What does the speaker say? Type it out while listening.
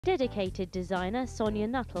Dedicated designer Sonja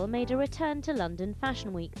Nuttall made a return to London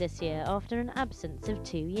Fashion Week this year after an absence of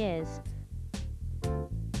 2 years.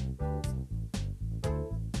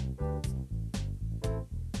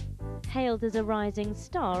 Hailed as a rising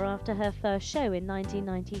star after her first show in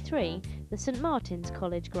 1993, the St Martin's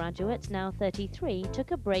College graduate, now 33, took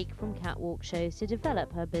a break from catwalk shows to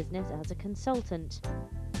develop her business as a consultant.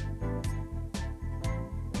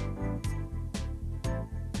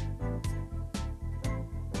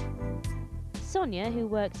 Sonja, who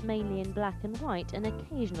works mainly in black and white and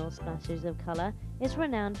occasional splashes of colour, is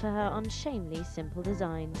renowned for her unshamefully simple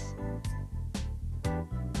designs.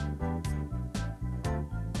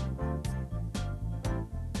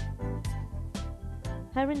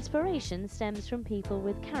 Her inspiration stems from people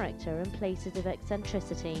with character and places of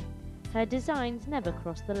eccentricity. Her designs never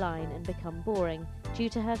cross the line and become boring due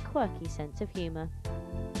to her quirky sense of humour.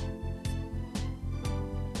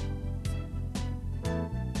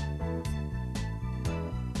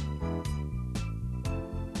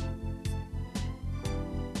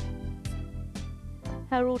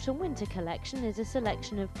 Her autumn-winter collection is a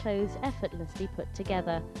selection of clothes effortlessly put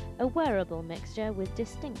together, a wearable mixture with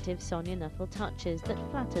distinctive Sonja Nuttall touches that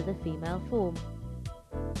flatter the female form.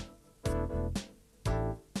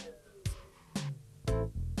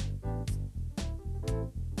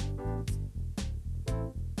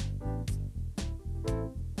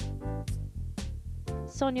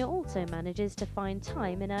 Sonja also manages to find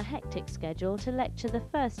time in her hectic schedule to lecture the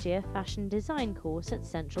first-year fashion design course at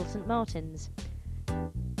Central St Martin's.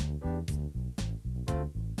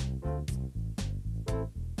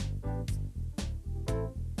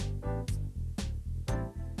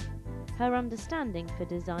 Her understanding for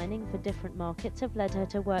designing for different markets have led her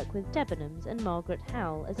to work with Debenhams and Margaret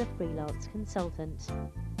Howell as a freelance consultant.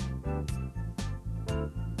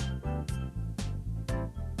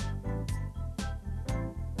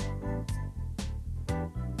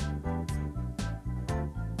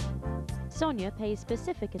 Sonja pays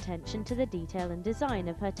specific attention to the detail and design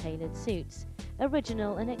of her tailored suits.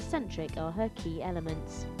 Original and eccentric are her key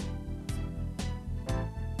elements.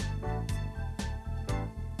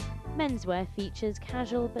 Menswear features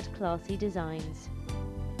casual but classy designs.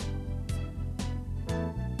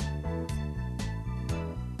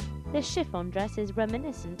 This chiffon dress is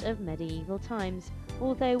reminiscent of medieval times,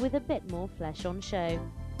 although with a bit more flesh on show.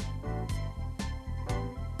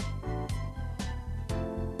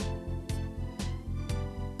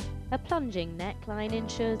 A plunging neckline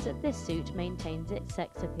ensures that this suit maintains its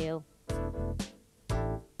sex appeal.